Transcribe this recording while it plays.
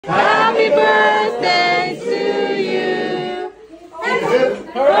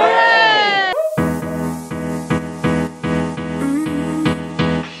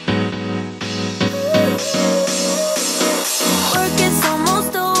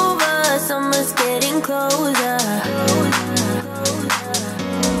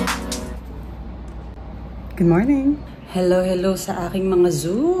Good morning! Hello sa aking mga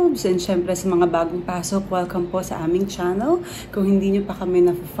Zubs and syempre sa mga bagong pasok, welcome po sa aming channel. Kung hindi nyo pa kami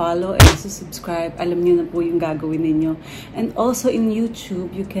na-follow and subscribe, alam nyo na po yung gagawin ninyo. And also in YouTube,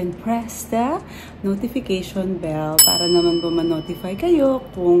 you can press the notification bell para naman po ma-notify kayo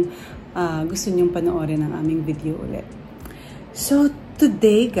kung gusto nyong panoorin ang aming video ulit. So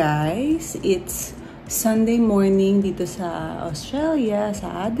today guys, it's Sunday morning dito sa Australia,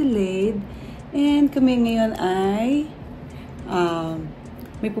 sa Adelaide. And kami ngayon ay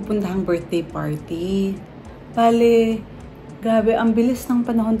may pupuntahang birthday party. Bale, grabe, ang bilis ng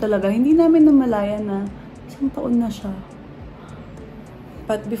panahon talaga. Hindi namin namalaya na isang taon na siya.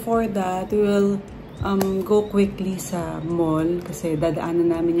 But before that, we will go quickly sa mall kasi dadaanan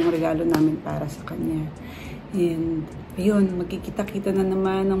namin yung regalo namin para sa kanya. And ayun, magkikita-kita na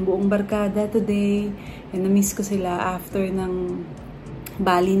naman ng buong barkada today. And na-miss ko sila after ng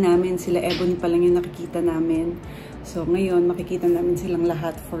Bali namin. Sila Ebony pa lang yung nakikita namin. So, ngayon, makikita namin silang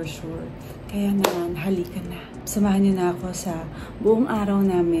lahat for sure. Kaya naman, halika na. Samahan niyo na ako sa buong araw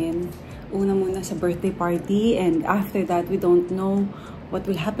namin. Una muna sa birthday party. And after that, we don't know what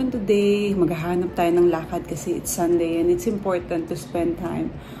will happen today. Maghahanap tayo ng lakad kasi it's Sunday. And it's important to spend time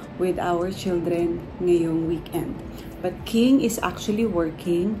with our children ngayong weekend. But King is actually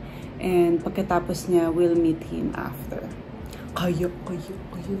working. And pagkatapos niya, we'll meet him after. Kayo.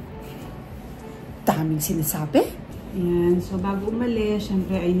 Daming sinasabi. Ayan. So, bago umalis,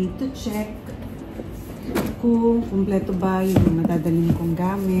 syempre, I need to check kung kumpleto ba yung madadalhin kong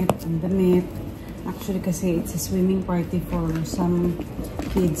gamit, ang damit. Actually, kasi it's a swimming party for some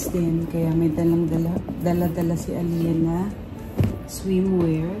kids din. Kaya may dala-dala si Aliyah na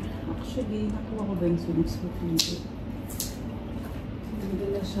swimwear. Actually, nakuha ko ba yung swimsuit nito? May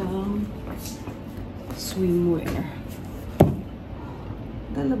dala siyang swimwear.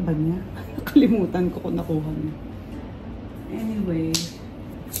 Dala ba niya? Nakalimutan ko kung nakuha niya. Anyway,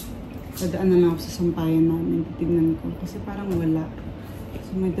 dadaan na lang ako sa sampayan namin. Titignan ko. Kasi parang wala.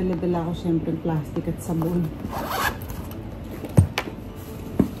 So may dala-dala ako syempre plastic at sabon.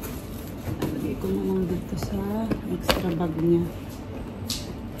 Lagay ko na lang dito sa extra bag niya.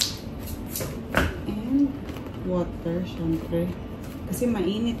 And water syempre. Kasi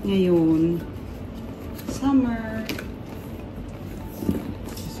mainit ngayon. Summer.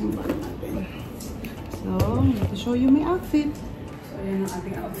 Sumbar natin. So, I need to show you my outfit. So, ayan ang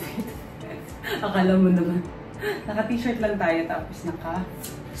ating outfit. Akala mo naman. Naka-t-shirt lang tayo tapos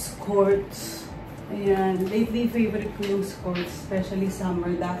naka-skirts. Ayan. Lately, favorite ko yung skirts. Especially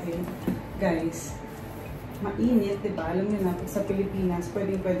summer dahil, guys, mainit, diba? Alam niyo na, sa Pilipinas,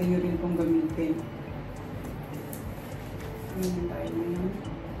 pwede nyo rin pong gamitin. Ayan tayo ngayon.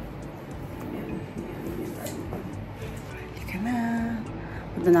 Ayan tayo. Halika na.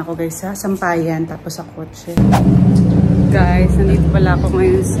 Punta na ako guys sa sampayan tapos sa kotse. Guys, nandito pala ako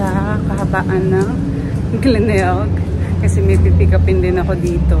ngayon sa kahabaan ng Glenelg kasi may pipick upin din ako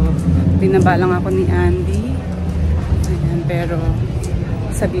dito. Binabalang ako ni Andy. Ayan, pero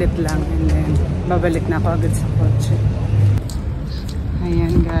saglit lang and then babalik na ako agad sa kotse.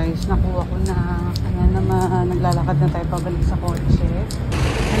 Ayan guys, nakuha ko na. Ayan naman, naglalakad na tayo pabalik sa kotse.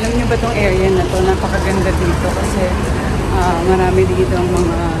 Alam niyo ba tong area na to? Napakaganda dito kasi marami dito ang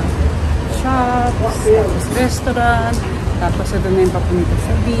mga shops, tapos restaurant, tapos ito na yung papunta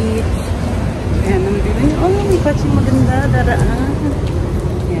sa beach. Ayan, nandito nyo, oh, may patsing maganda, daraan.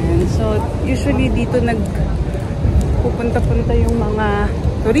 Ayan, so usually dito nagpupunta-punta yung mga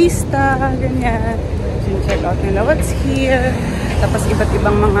turista, ganyan. Check out nila what's here. Tapos iba't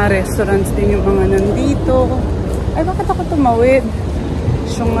ibang mga restaurants din yung mga nandito. Ay, bakit ako tumawid?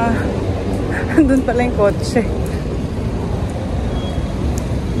 So nga, andun pala yung kotse.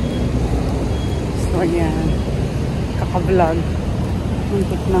 So, ayan. Kaka-vlog.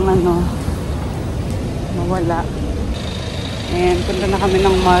 Muntik ng mawala. And punta na kami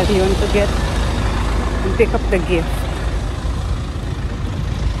ng Marion to get and pick up the gift.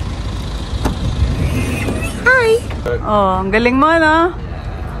 Hi! Oh, ang galing mo, no?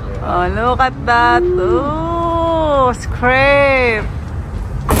 Oh, look at that. Oh, scrape.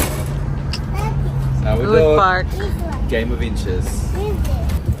 Good park. Game of inches.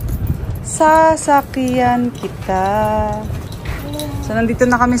 Sasakyan kita. So, nandito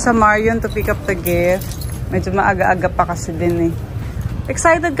na kami sa Marion to pick up the gift. Medyo maaga-aga pa kasi din eh.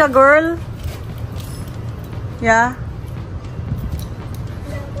 Excited ka, girl? Yeah?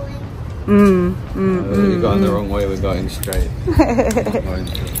 We're going the wrong way, we're going straight. Going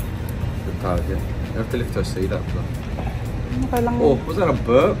to the target. You have to lift our seat up. Oh, was that a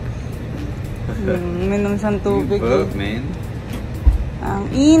burp? Minom siyang tubig. You burp, man.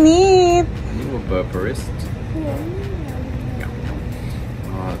 Ang init! You a burperist.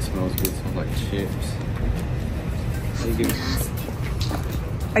 Oh, it smells good. It smells like chips.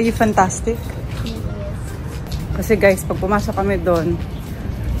 Are you fantastic? Kasi guys, pag pumasok kami doon,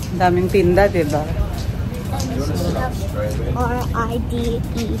 daming tinda, diba?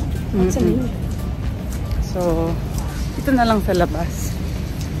 R-I-D-E. So, ito na lang sa labas.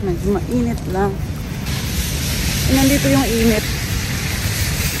 Medyo mainit lang. Nandito yung init.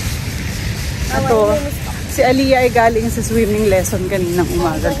 Ito, si Aliyah ay galing sa swimming lesson kaninang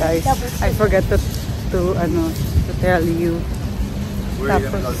umaga, guys. I forgot to tell you.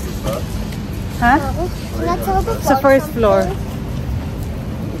 Tapos, ha? Sa first floor.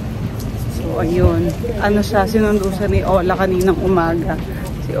 So, ayun. Ano siya, sinundo siya ni Ola kaninang umaga.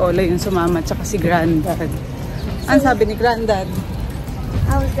 Si Ola yung sumama, tsaka si Granddad. Ano sabi ni Granddad?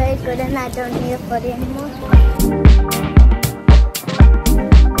 I was very good and I don't need to put it anymore.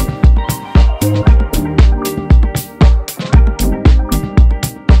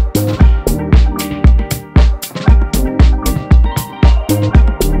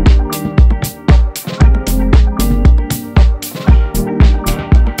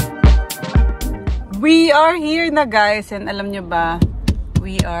 We are here na guys, and alam nyo ba,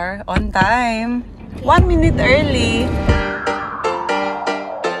 we are on time. 1 minute early.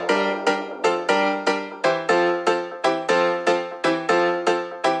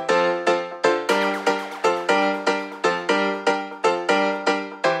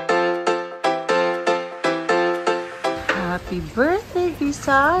 Happy birthday,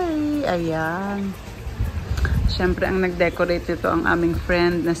 Vissari! Ayan. Siyempre, ang nag-decorate ito ang aming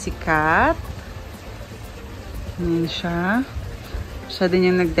friend na si Kat. Ayan siya. Siya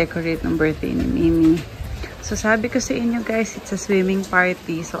din yung nag-decorate ng birthday ni Mimi. So, sabi ko sa inyo guys, it's a swimming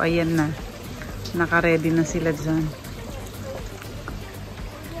party. So, ayan na. Naka-ready na sila dyan.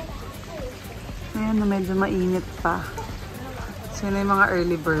 Ayan na, medyo mainit pa. So, yun na yung mga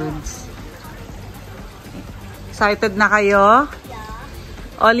early birds. Excited na kayo?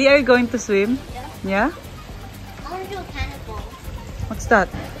 Yeah. Ollie, are you going to swim? Yeah? I want to do a cannonball. What's that?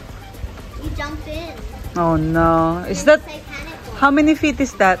 You jump in. Oh no. Is that... Say cannonball. How many feet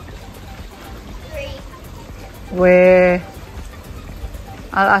is that? 3. Where?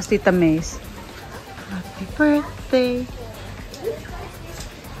 I'll ask Tita Mace. Happy birthday.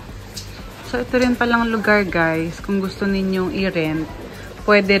 So, ito rin palang lugar, guys. Kung gusto ninyong i-rent,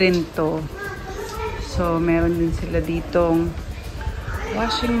 pwede rin to. So, meron din sila ditong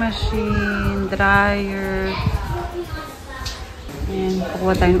washing machine, dryer. Ayan,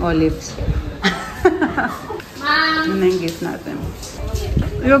 kukuha tayong olives. Ano na yung gift natin?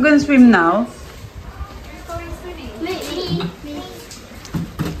 You're gonna swim now?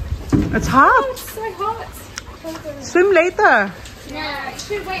 It's hot. It's so hot. Swim later. No. You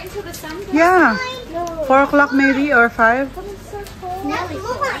should wait until the sun goes. Yeah. No. 4 o'clock maybe or 5. But it's so cold. No, it's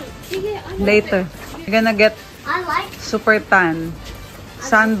mine. Yeah, I know. Later. You're gonna get I like super tan.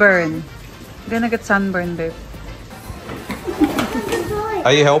 Sunburn. You're gonna get sunburn, babe.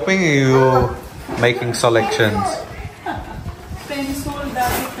 Are you helping or are you making selections? Pencil,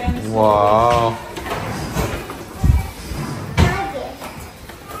 daddy, pencil. Wow.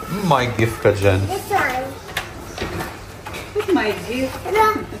 My gift ka dyan. this one. My gift.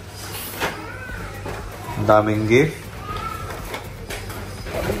 Look. Ang daming gift.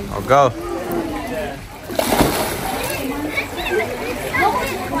 I'll go.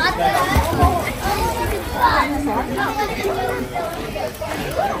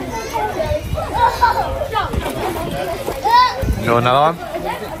 You want another one?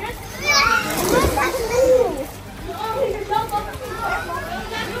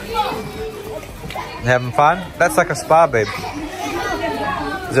 You having fun? That's like a spa, babe.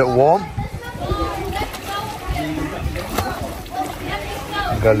 Is it warm?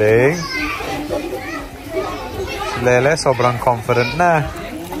 Galing. Si Lele, sobrang confident na.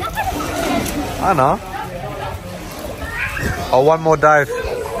 Ano? Oh, one more dive.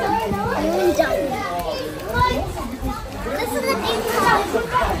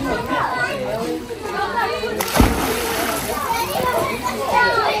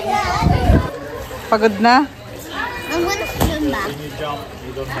 Pagod na? I'm gonna swim back.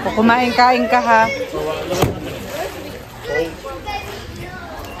 O kumain-kain ka ha.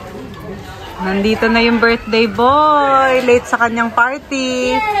 Nandito na yung birthday boy. Late sa kanyang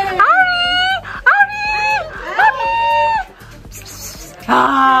party. Ari! Ari! Ari!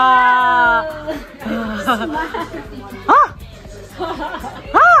 Ah! Ah!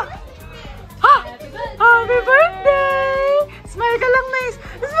 Ah! Ah! Happy birthday! Smile ka lang, Mace.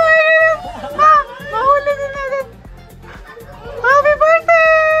 Smile! Ah! Mahuli din natin. Happy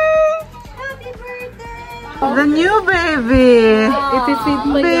birthday! Happy birthday!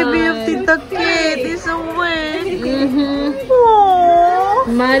 Baby of Tita Kate is awake.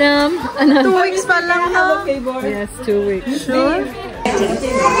 Madam. 2 weeks pa lang, no? Yes, 2 weeks. Sure? Thank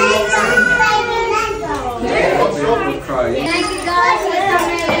you guys for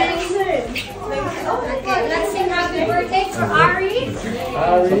coming. Okay, let's sing happy birthday to Ari.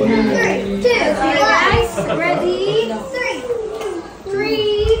 3, 2, guys. Ready?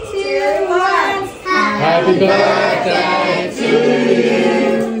 3, 2, 1. Happy birthday to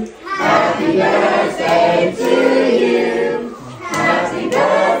you. Happy birthday to you. Happy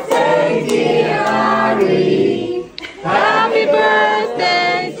birthday, dear Ari. Happy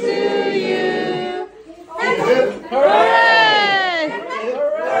birthday to you. Hooray!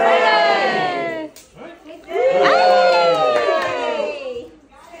 Hooray!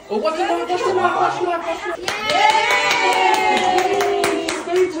 Oh, what's the mark?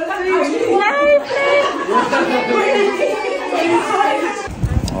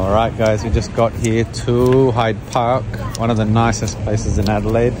 Alright guys, we just got here to Hyde Park, one of the nicest places in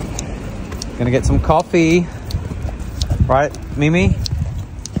Adelaide. Gonna get some coffee. Right, Mimi?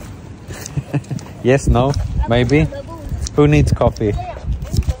 Yes, no, maybe? Who needs coffee?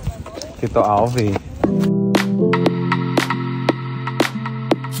 Tito Alvi.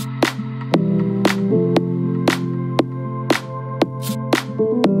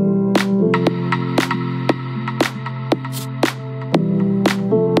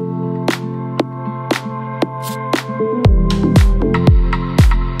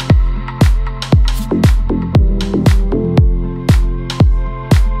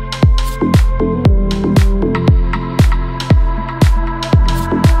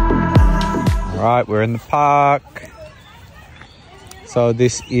 Alright, we're in the park. So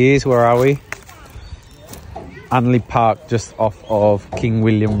this is, where are we? Unley Park, just off of King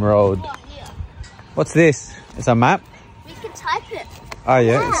William Road. What's this? It's a map? We can type it. Oh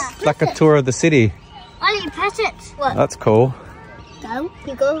yeah, it's like a tour of the city. Why don't you press it? What? That's cool. Go.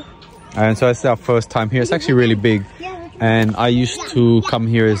 You go. And so it's our first time here. It's actually really big. And I used to come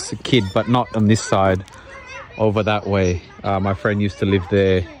here as a kid, but not on this side, over that way. My friend used to live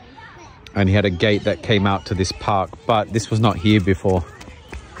there. And he had a gate that came out to this park, but this was not here before.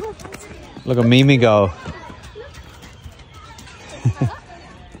 Look at Mimi go.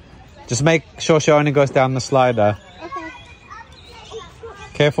 Just make sure she only goes down the slider. Okay.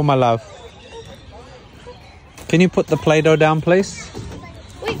 Careful, my love. Can you put the Play-Doh down, please?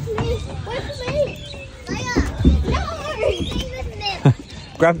 Wait for me. Wait for me. No.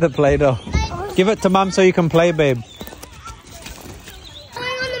 Grab the Play-Doh. Give it to Mum so you can play, babe.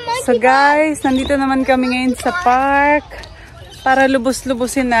 So guys, nandito naman kami ngayon sa park para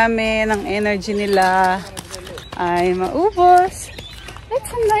lubos-lubusin namin ang energy nila ay maubos.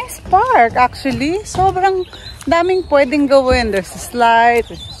 It's a nice park actually. Sobrang daming pwedeng gawin. There's a slide,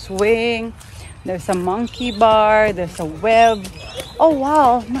 there's a swing, there's a monkey bar, there's a web. Oh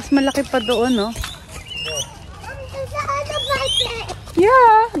wow, mas malaki pa doon, no?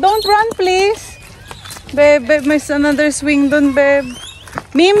 Yeah, don't run please. Babe, may another swing doon, babe.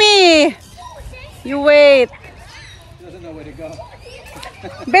 Mimi! You wait. She doesn't know where to go.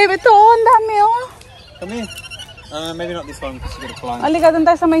 Babe, ito oh, ang dami oh. Come here. Maybe not this one because she's gonna climb. Halika, doon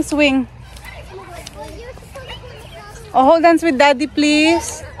tayo sa may swing. Oh, hold hands with daddy,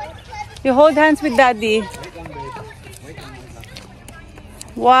 please. You hold hands with daddy.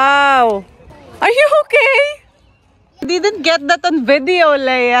 Wow. Are you okay? Didn't get that on video,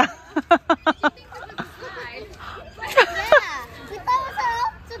 Leia.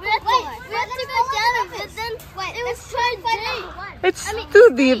 It's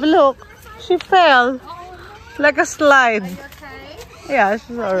too deep. Look, she fell like a slide. Yeah,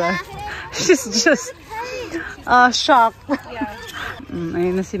 she's alright. She's just shocked.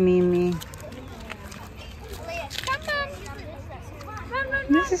 Ayun na si Mimi.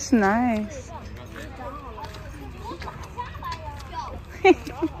 This is nice.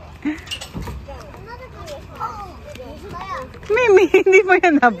 Mimi, hindi mo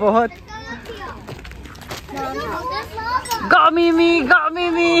yan nabot. Go, Mimi! Go,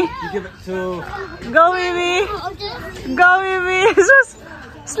 Mimi! You give it to... Go, Mimi! Go, Mimi!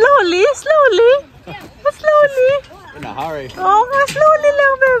 Slowly, slowly! Slowly! In a hurry. Oh, slowly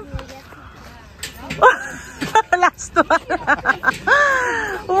lang, babe. Last one.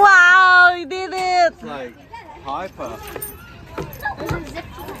 Wow, you did it! It's like hyper.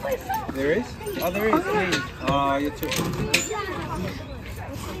 There is? Oh, there is. Oh, you're too...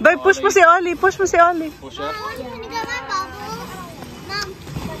 Babe, push mo si Ollie. Push mo si Ollie. Push up.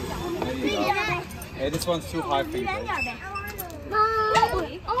 There you go. Hey, this one's too high for you, babe.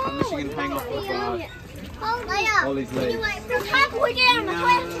 Unless you can hang off the bar. All these legs.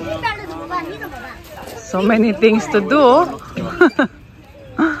 So many things to do.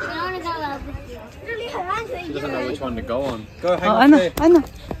 She doesn't know which one to go on. Go hang Oh, up ano? there. Ano?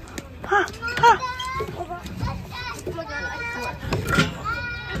 Ha! Ha!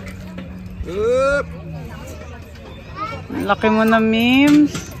 Oop. Laki mo na,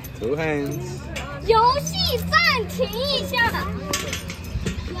 Mims. 2 hands. 游戏暂停一下。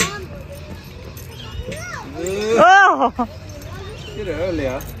 Oh! Did it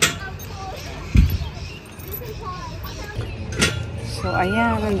earlier. So,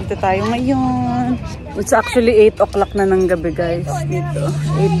 ayan. Nandito tayo ngayon. It's actually 8 o'clock na ng gabi, guys. Dito.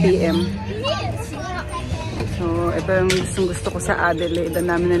 8 p.m. So, ito yung gusto ko sa Adelaide. Ang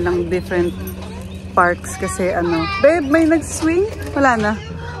dami na lang different parks kasi ano. Babe, may nag-swing? Wala na.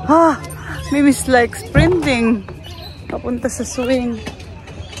 Ah! Miss like sprinting. Papunta sa swing.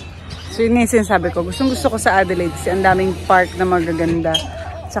 So, yun yung sinasabi ko. Gusto ko sa Adelaide kasi ang daming park na magaganda.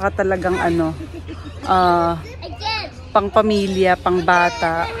 Tsaka talagang ano, pang pamilya, pang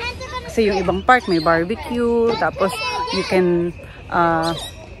bata. Kasi yung ibang park may barbecue. Tapos, you can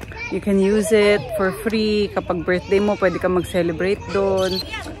use it for free. Kapag birthday mo, pwede ka mag-celebrate doon.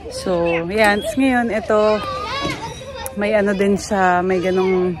 So, yan. Tapos ngayon, ito, may ano din siya, may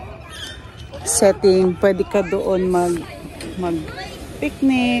ganong setting. Pwede ka doon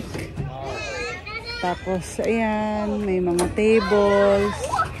mag-picnic. Tapos, ayan, may mga tables.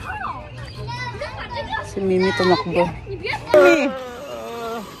 Si Mimi tumakbo. Mimi!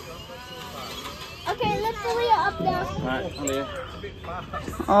 Okay, let's go up there. Right, Leah.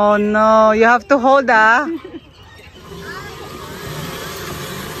 Oh no, you have to hold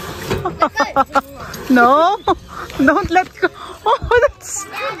No, don't let go. Oh, that's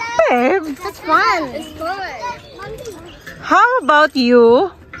babe. That's fun. It's fun. How about you?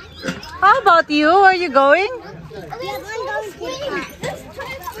 How about you? Where are you going?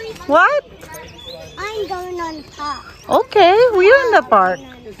 What? I'm going on top. Okay, we're in the park.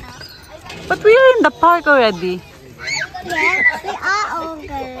 But we are in the park already. Yeah, we are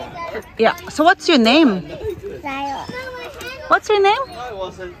over. Yeah. So what's your name? Zyla. What's your name?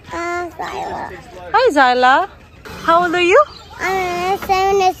 Zyla. Hi, Zyla. How old are you?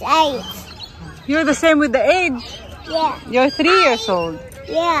 7 is 8. You're the same with the age. Yeah. You're 3 years old.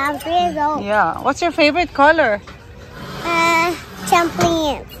 Yeah, I'm 3 years old. Yeah. What's your favorite color?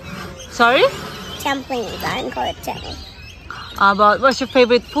 Trampolines. Sorry? Trampolines. I'm called trampolines. About what's your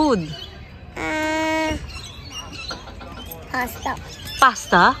favorite food? Pasta.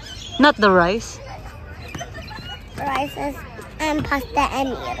 Pasta? Not the rice. Rices and pasta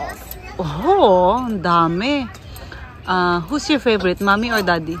and noodles. Oh, ang dami. Who's your favorite, mommy or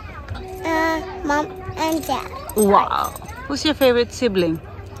daddy? Mom and dad. Wow. Who's your favorite sibling?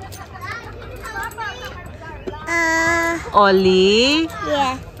 Ollie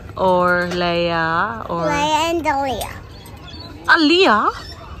Yeah. or Leia or Leia and Dalia. Aliyah?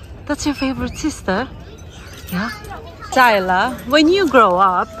 That's your favorite sister? Yeah. Zyla, when you grow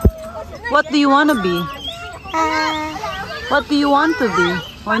up, what do you want to be? What do you want to be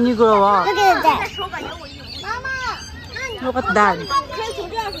when you grow up? Look at that. Look at that.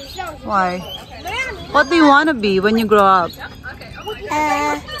 Why? What do you want to be when you grow up?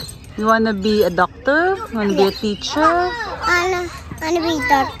 You want to be a doctor? You want to be a teacher? I want to be a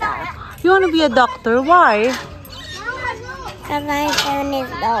doctor. You want to be a doctor? Why? Because I'm 7 years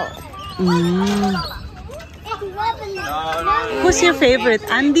old. Who's your favorite,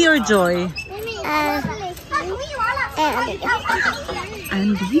 Andy or Joy?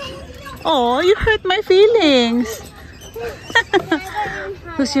 Andy? Oh, you hurt my feelings.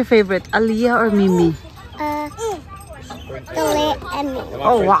 Who's your favorite, Aliyah or Mimi? Dalia and me.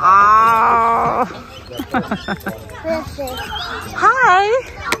 Oh, wow. Hi.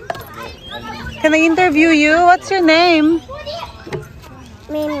 Can I interview you? What's your name?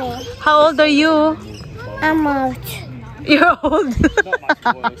 Mimi. How old are you? I'm old. You're old.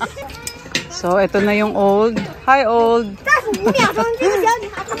 So, ito na yung old. Hi, old. Oh my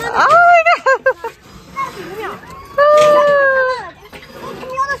God.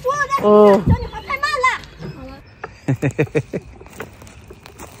 Oh.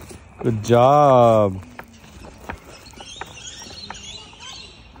 Good job.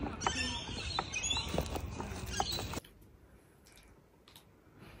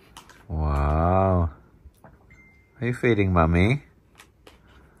 Wow. Are you feeding Mummy?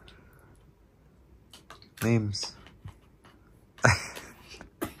 Memes.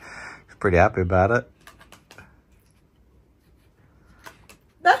 Pretty happy about it.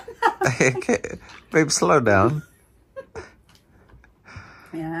 Okay. Babe, slow down.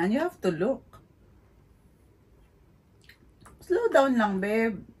 Yeah, and you have to look. Slow down lang,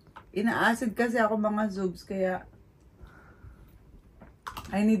 babe. Ina-acid kasi ako mga Zubs, kaya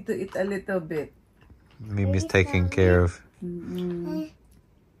I need to eat a little bit. Mimi's taking care of.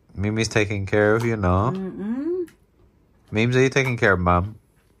 Mimi's taking care of you, no? Mims, are you taking care of Mom?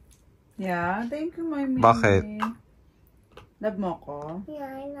 Yeah, thank you, my Mimi. Bakit? Love mo ko? Yeah,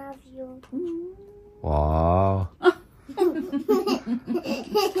 I love you. Wow.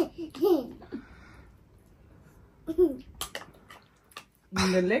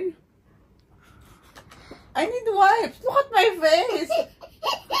 Ang galing. I need wipes. Look at my face.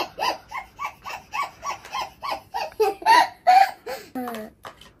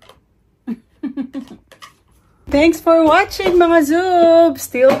 Thanks for watching, mga Zubs.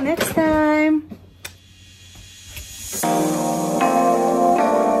 Till next time.